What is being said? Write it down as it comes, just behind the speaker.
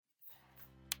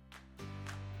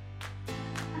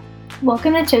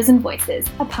Welcome to Chosen Voices,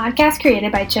 a podcast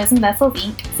created by Chosen Vessels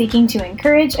Inc., seeking to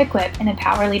encourage, equip, and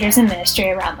empower leaders in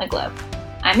ministry around the globe.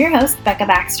 I'm your host, Becca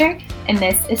Baxter, and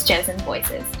this is Chosen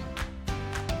Voices.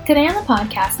 Today on the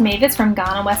podcast, Mavis from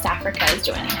Ghana, West Africa is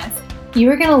joining us. You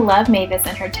are going to love Mavis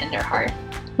and her tender heart.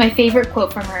 My favorite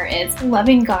quote from her is,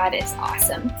 "Loving God is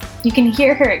awesome." You can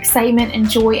hear her excitement and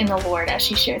joy in the Lord as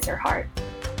she shares her heart.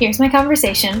 Here's my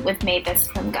conversation with Mavis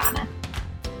from Ghana.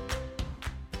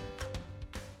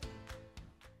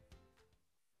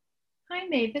 Hi,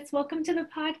 Mavis. Welcome to the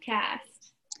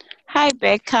podcast. Hi,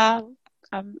 Becca.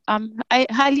 I'm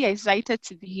highly excited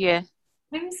to be here.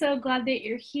 I'm so glad that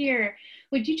you're here.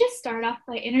 Would you just start off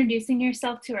by introducing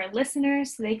yourself to our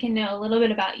listeners so they can know a little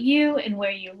bit about you and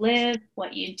where you live,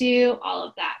 what you do, all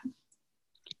of that?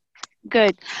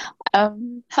 Good.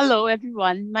 Hello,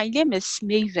 everyone. My name is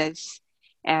Mavis.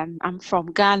 I'm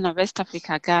from Ghana, West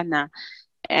Africa, Ghana.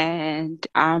 And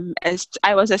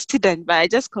I was a student, but I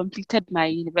just completed my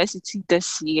university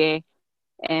this year.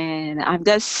 And I'm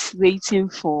just waiting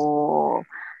for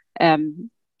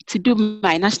to do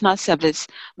my national service.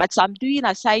 But I'm doing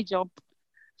a side job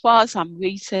whilst I'm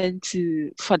waiting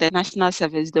for the national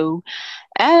service though.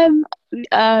 I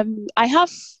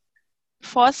have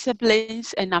 4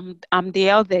 siblings and I'm the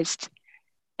eldest.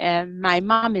 My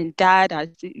mom and dad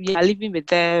we are living with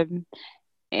them,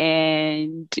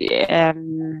 and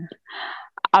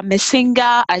I'm a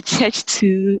singer at church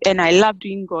too, and I love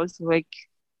doing God's work.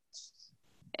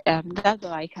 That's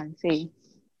all I can say.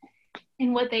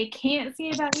 And what they can't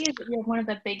see about you is that you have one of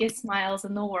the biggest smiles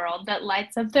in the world that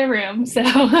lights up the room. So,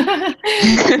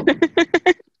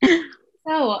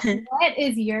 what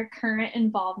is your current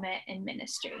involvement in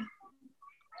ministry?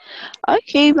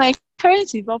 Okay, my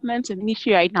current involvement in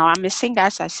ministry right now, I'm a singer,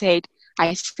 as I said.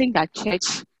 I sing at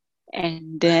church,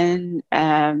 and then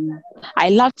I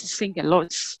love to sing a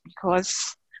lot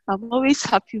because I'm always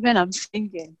happy when I'm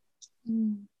singing.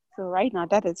 So right now,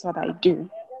 that is what I do.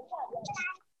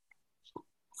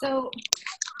 So,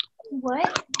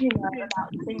 what do you love about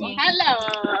singing?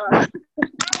 Hello.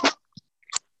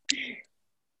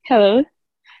 Hello.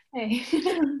 Hey.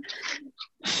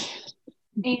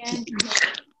 And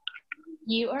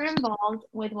you are involved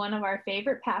with one of our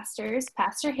favorite pastors,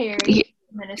 Pastor Harry,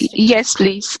 ministry. Yes,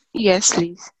 please. Yes,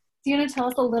 please. Do you want to tell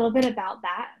us a little bit about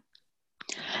that?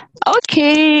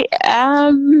 Okay.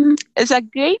 It's a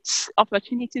great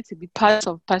opportunity to be part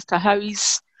of Pastor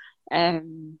Harry's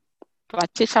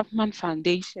Patricia Chapman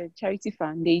Foundation, Charity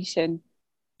Foundation.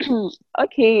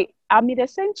 Okay, I'm in the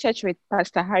same church with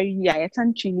Pastor Harry. I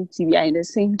attend Trinity. We are in the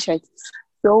same church.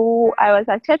 So I was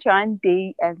at church one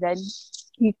day, and then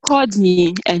he called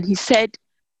me and he said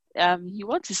he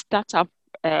wants to start up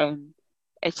a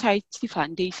charity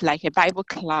foundation, like a Bible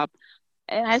club.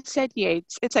 And I said, yeah,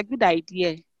 it's a good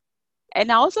idea.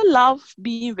 And I also love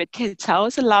being with kids. I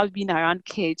also love being around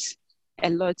kids a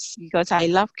lot because I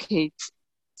love kids.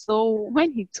 So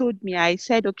when he told me, I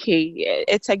said, okay,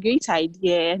 it's a great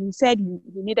idea. And he said he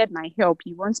needed my help.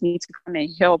 He wants me to come and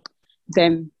help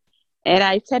them. And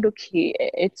I said, okay,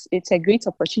 it's a great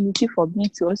opportunity for me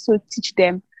to also teach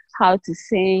them how to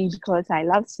sing because I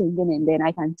love singing, and then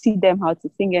I can teach them how to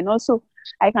sing. And also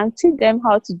I can teach them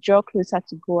how to draw closer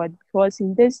to God because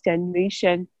in this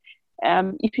generation,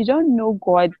 if you don't know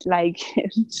God, like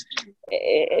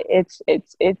it's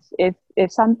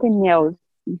something else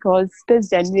because this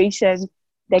generation,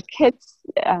 the kids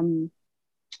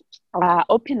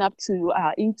open up to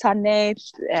internet,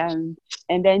 and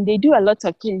then they do a lot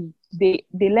of things. They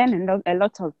learn a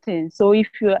lot of things. So if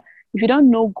you don't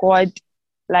know God,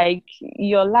 like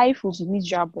your life will be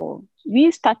miserable. We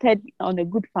started on a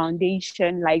good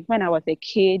foundation. Like when I was a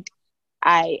kid,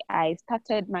 I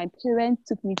started. My parents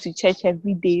took me to church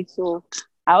every day, so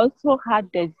I also had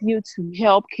the zeal to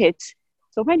help kids.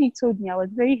 So when he told me, I was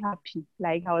very happy.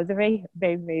 Like I was very,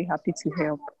 very, very happy to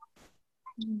help.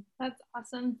 That's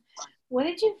awesome. What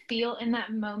did you feel in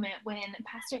that moment when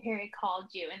Pastor Harry called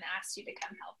you and asked you to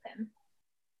come help him?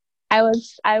 I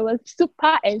was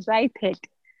super excited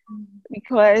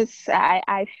because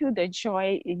I feel the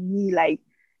joy in me. Like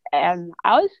I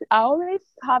always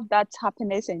have that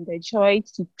happiness and the joy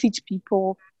to teach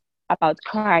people about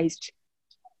Christ.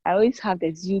 I always have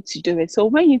the zeal to do it. So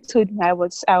when you told me, I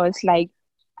was like,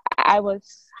 I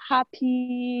was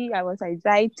happy. I was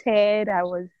excited. I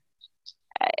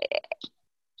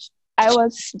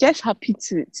was just happy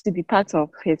to be part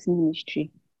of his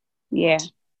ministry. Yeah.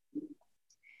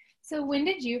 So when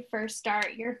did you first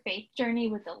start your faith journey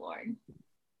with the Lord?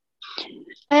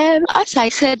 As I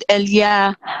said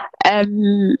earlier,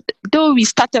 though we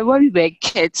started when we were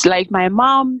kids, like my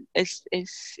mom is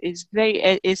very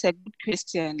is a good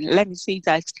Christian. Let me say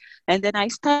that, and then I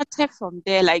started from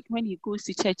there. Like when he goes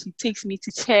to church, he takes me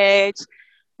to church.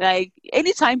 Like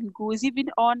anytime he goes, even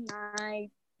all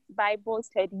night Bible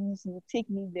studies, he will take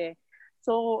me there.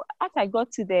 So as I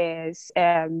got to the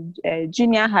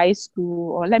junior high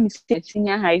school, or let me say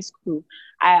senior high school,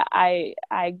 I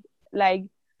like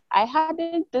I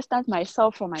hadn't distanced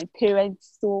myself from my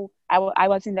parents, so I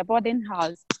was in the boarding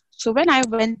house. So when I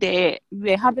went there,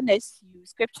 we were having a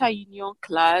scripture union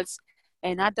class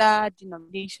and other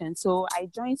denominations. So I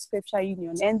joined scripture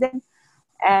union, and then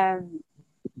um,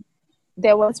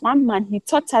 there was one man. He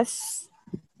taught us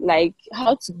like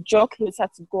how to draw closer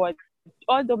to God.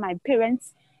 Although my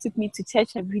parents took me to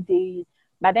church every day,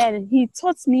 but then he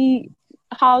taught me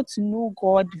how to know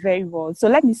God very well. So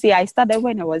let me say, I started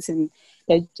when I was in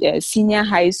the senior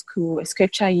high school,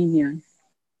 Scripture Union.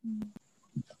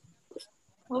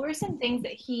 What were some things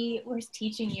that he was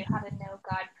teaching you how to know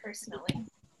God personally?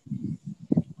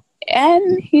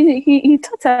 And he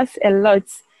taught us a lot.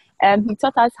 He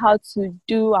taught us how to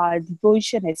do our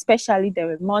devotion, especially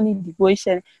the morning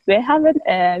devotion. We were having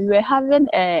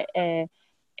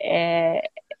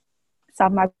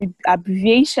some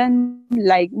abbreviation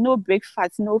like no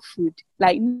breakfast, no food,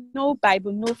 like no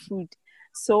Bible, no food.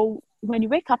 So when you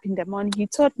wake up in the morning, he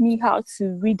taught me how to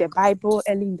read the Bible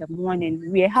early in the morning.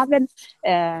 We're having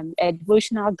a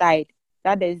devotional guide,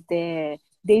 that is the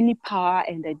daily power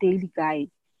and the daily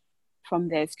guide from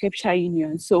the scripture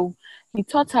union. So he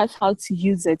taught us how to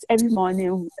use it every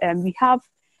morning. We have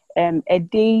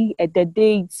the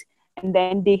date, and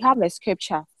then they have a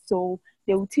scripture. So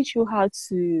they will teach you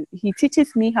he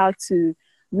teaches me how to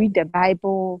read the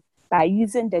Bible by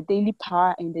using the daily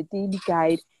power and the daily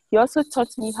guide. He also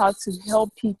taught me how to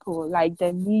help people like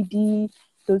the needy,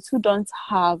 those who don't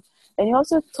have. And he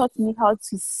also taught me how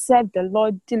to serve the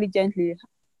Lord diligently,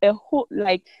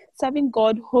 like serving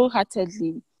God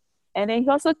wholeheartedly. And then he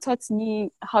also taught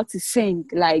me how to sing.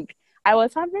 Like I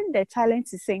was having the talent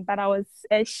to sing, but I was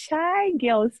a shy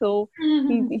girl. So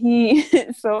he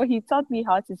so he taught me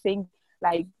how to sing.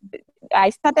 Like I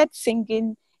started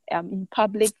singing in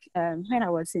public when I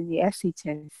was in the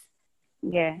SHS.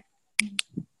 Yeah.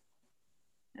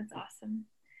 That's awesome.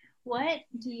 What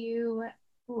do you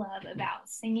love about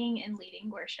singing and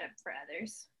leading worship for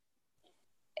others?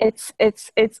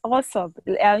 It's awesome.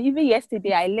 Even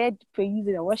yesterday, I led praise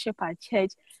and worship at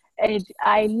church, and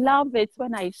I love it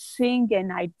when I sing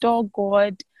and I adore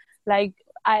God. Like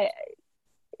I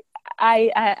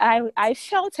I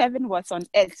felt heaven was on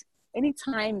earth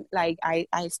anytime. Like I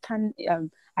stand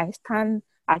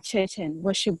at church and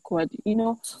worship God. You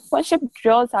know, worship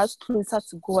draws us closer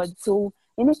to God. So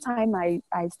anytime I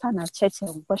stand at church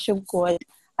and worship God,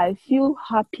 I feel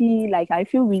happy. Like I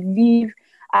feel relieved.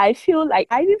 I feel like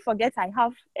I even forget I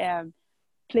have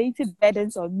plenty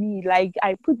burdens on me. Like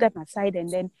I put them aside, and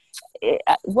then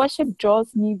worship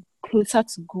draws me closer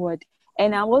to God.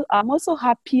 And I'm also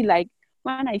happy, like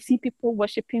when I see people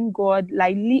worshiping God,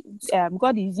 like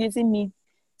God is using me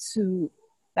to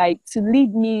to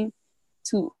lead me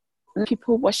to let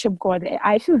people worship God.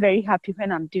 I feel very happy when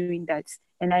I'm doing that,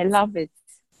 and I love it.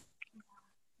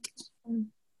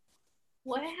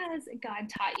 What has God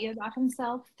taught you about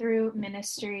himself through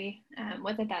ministry,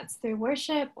 whether that's through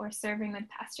worship or serving with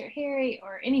Pastor Harry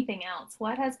or anything else?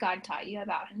 What has God taught you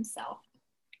about himself?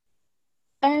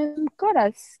 God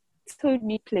has told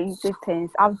me plenty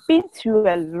things. I've been through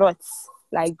a lot,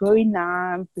 like growing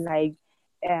up, like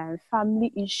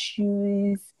family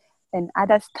issues and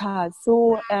other stuff.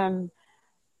 So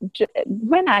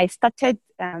when I started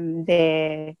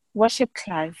the worship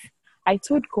class, I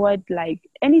told God, like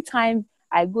anytime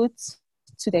I go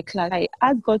to the class, I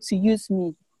ask God to use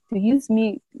me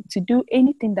to do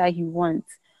anything that He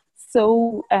wants.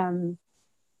 So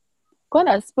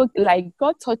God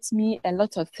taught me a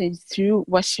lot of things through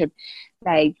worship.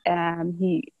 Like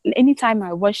he anytime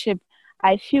I worship,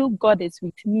 I feel God is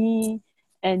with me,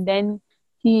 and then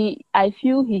I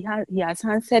feel he has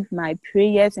answered my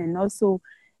prayers, and also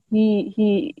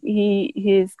he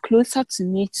is closer to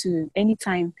me to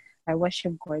anytime I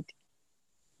worship God.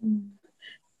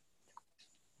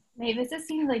 Mavis, it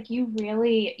seems like you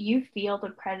feel the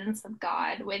presence of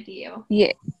God with you.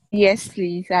 Yeah. Yes,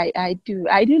 please. I do.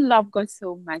 I do love God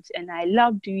so much, and I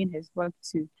love doing His work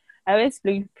too. I always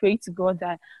pray to God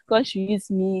that God should use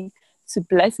me to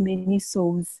bless many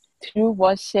souls through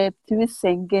worship, through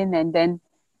singing, and then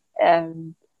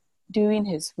doing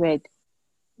His word.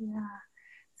 Yeah.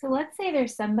 So let's say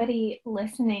there's somebody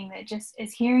listening that just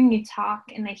is hearing you talk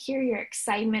and they hear your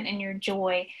excitement and your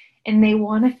joy and they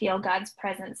want to feel God's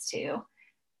presence too.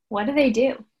 What do they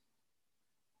do?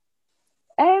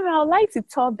 I would like to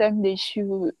tell them they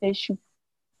should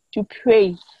to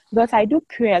pray, because I do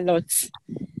pray a lot.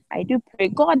 I do pray.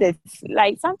 God is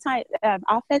like sometimes at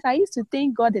first I used to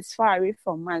think God is far away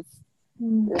from us.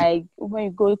 Like when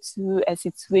you go to a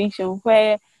situation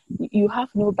where you have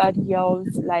nobody else,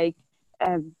 like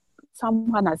um,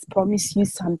 someone has promised you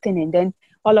something, and then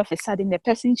all of a sudden the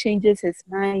person changes his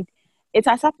mind. It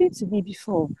has happened to me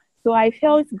before, so I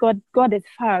felt God is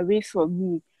far away from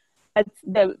me. But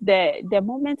the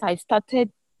moment I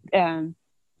started um,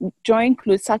 drawing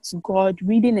closer to God,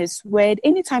 reading His Word.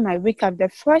 Anytime I wake up, the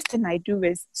first thing I do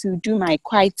is to do my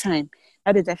quiet time.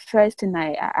 That is the first thing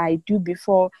I do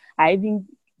before I even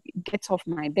get off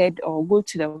my bed or go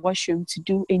to the washroom to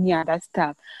do any other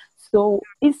stuff. So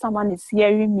if someone is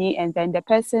hearing me and then the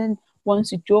person wants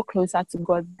to draw closer to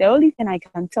God, the only thing I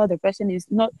can tell the person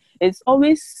is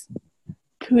always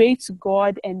pray to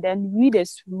God and then read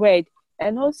His Word,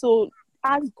 and also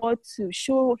ask God to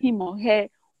show him or her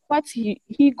what he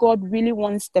God really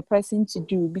wants the person to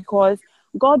do, because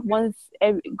God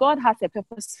has a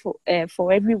purpose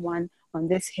for everyone on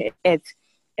this earth,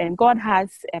 and God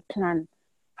has a plan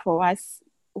for us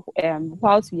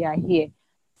whilst we are here.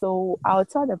 So I'll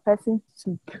tell the person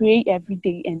to pray every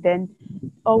day and then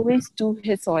always do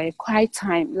his or a quiet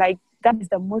time. Like that is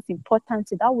the most important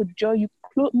thing. That would draw you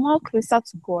more closer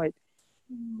to God,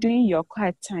 doing your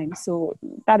quiet time. So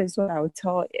that is what I would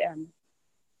tell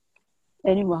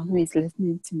anyone who is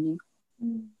listening to me.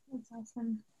 That's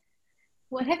awesome.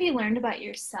 What have you learned about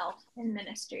yourself in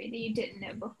ministry that you didn't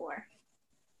know before?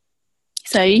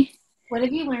 Sorry? What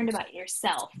have you learned about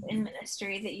yourself in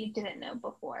ministry that you didn't know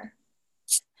before?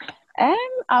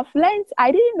 I've learned,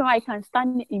 I didn't know I can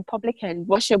stand in public and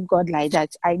worship God like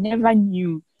that. I never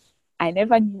knew I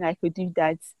could do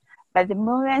that. But the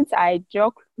moment I draw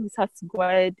closer to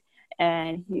God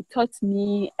and He taught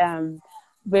me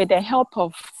with the help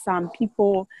of some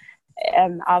people,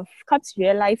 I've come to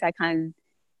realize I can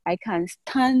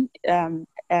stand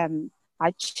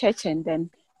at church and then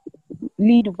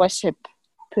lead worship,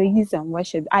 praise and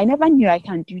worship. I never knew I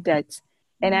can do that.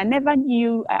 And I never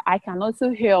knew I can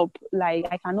also help, like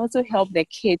I can also help the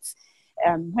kids.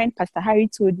 When Pastor Harry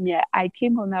told me, I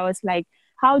came home, I was like,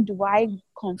 how do I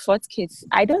comfort kids?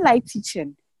 I don't like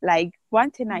teaching. Like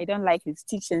one thing I don't like is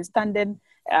teaching, standing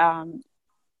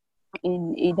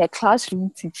in the classroom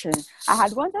teaching. I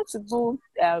had wanted to go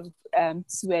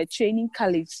to a training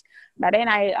college, but then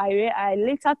I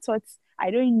later thought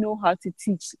I don't know how to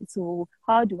teach. So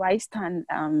how do I stand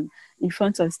in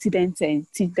front of students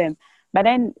and teach them? But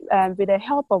then with the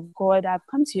help of God, I've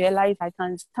come to realize I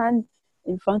can stand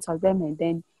in front of them and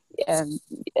then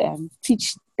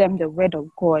teach them the word of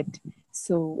God.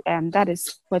 So that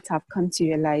is what I've come to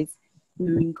realize,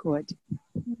 knowing God.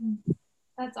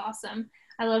 That's awesome.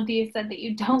 I love that you said that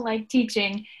you don't like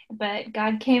teaching, but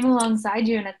God came alongside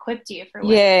you and equipped you for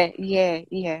what. Yeah.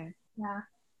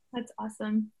 That's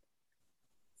awesome.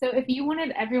 So if you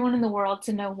wanted everyone in the world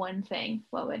to know one thing,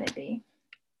 what would it be?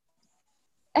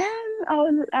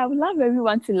 I would love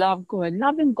everyone to love God.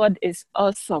 Loving God is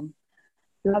awesome.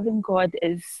 Loving God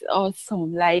is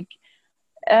awesome. Like,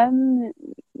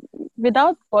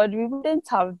 without God, we wouldn't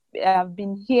have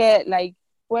been here like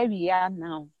where we are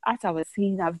now. As I was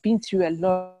saying, I've been through a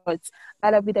lot,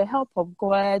 but with the help of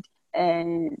God,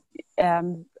 and I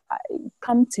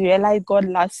come to realize God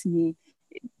loves me.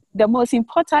 The most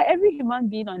important, every human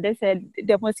being on this earth,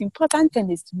 the most important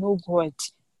thing is to know God,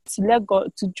 to let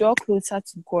God, to draw closer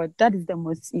to God. That is the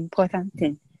most important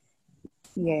thing.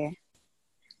 Yeah.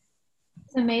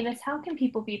 So Mavis, how can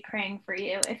people be praying for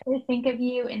you? If they think of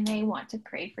you and they want to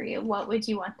pray for you, what would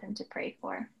you want them to pray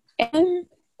for?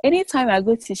 Anytime I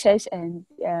go to church and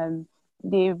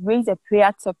they raise a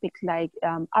prayer topic, like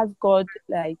ask God,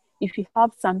 like if you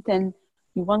have something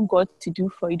you want God to do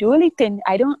for you. The only thing,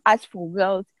 I don't ask for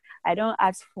wealth, I don't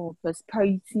ask for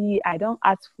prosperity, I don't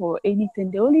ask for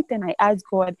anything. The only thing I ask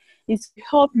God is to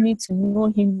help me to know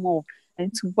Him more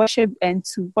and to worship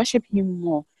Him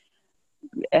more.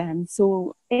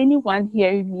 So anyone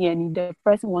hearing me and the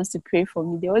person wants to pray for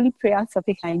me, the only prayer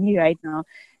topic I need right now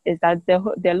is that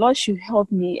the Lord should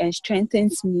help me and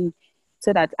strengthens me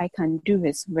so that I can do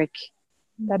His work.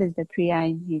 That is the prayer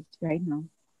I need right now.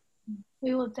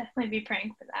 We will definitely be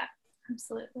praying for that.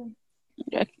 Absolutely.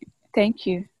 Okay. Thank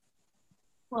you.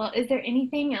 Well, is there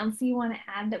anything else you want to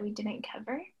add that we didn't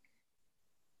cover?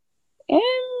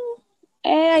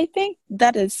 I think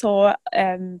that is all.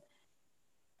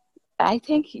 I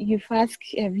think you've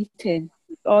asked everything.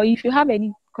 or if you have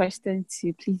any questions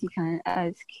too, please you can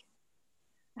ask.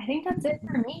 I think that's it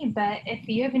for me, but if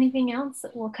you have anything else,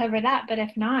 we'll cover that. But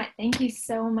if not, thank you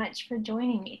so much for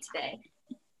joining me today.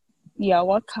 You're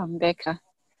welcome, Becca.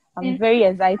 I'm And very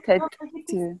excited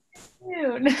to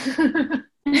to.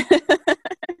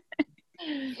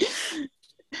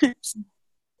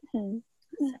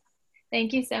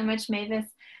 Thank you so much, Mavis.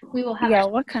 We will have You're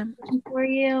welcome for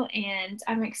you, and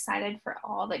I'm excited for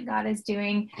all that God is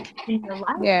doing in your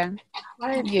life. Yeah.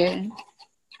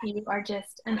 You are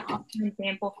just an awesome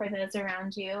example for those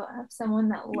around you of someone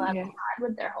that loves God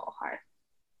with their whole heart.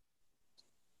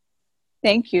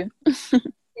 Thank you.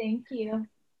 Thank you.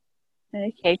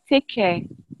 Okay, take care.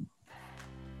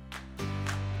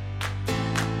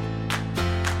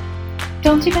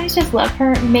 Don't you guys just love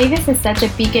her? Mavis is such a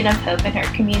beacon of hope in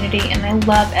her community, and I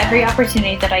love every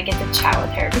opportunity that I get to chat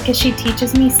with her because she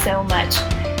teaches me so much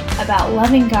about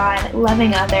loving God,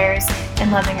 loving others,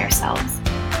 and loving ourselves.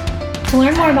 To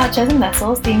learn more about Chosen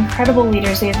Vessels, the incredible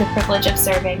leaders we have the privilege of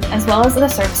serving, as well as the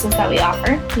services that we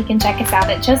offer, you can check us out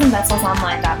at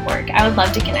chosenvesselsonline.org. I would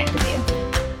love to connect with you.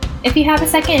 If you have a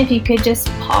second, if you could just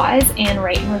pause and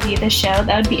rate and review the show,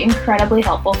 that would be incredibly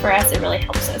helpful for us. It really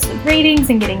helps us with ratings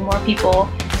and getting more people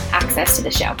access to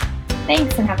the show.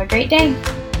 Thanks, and have a great day.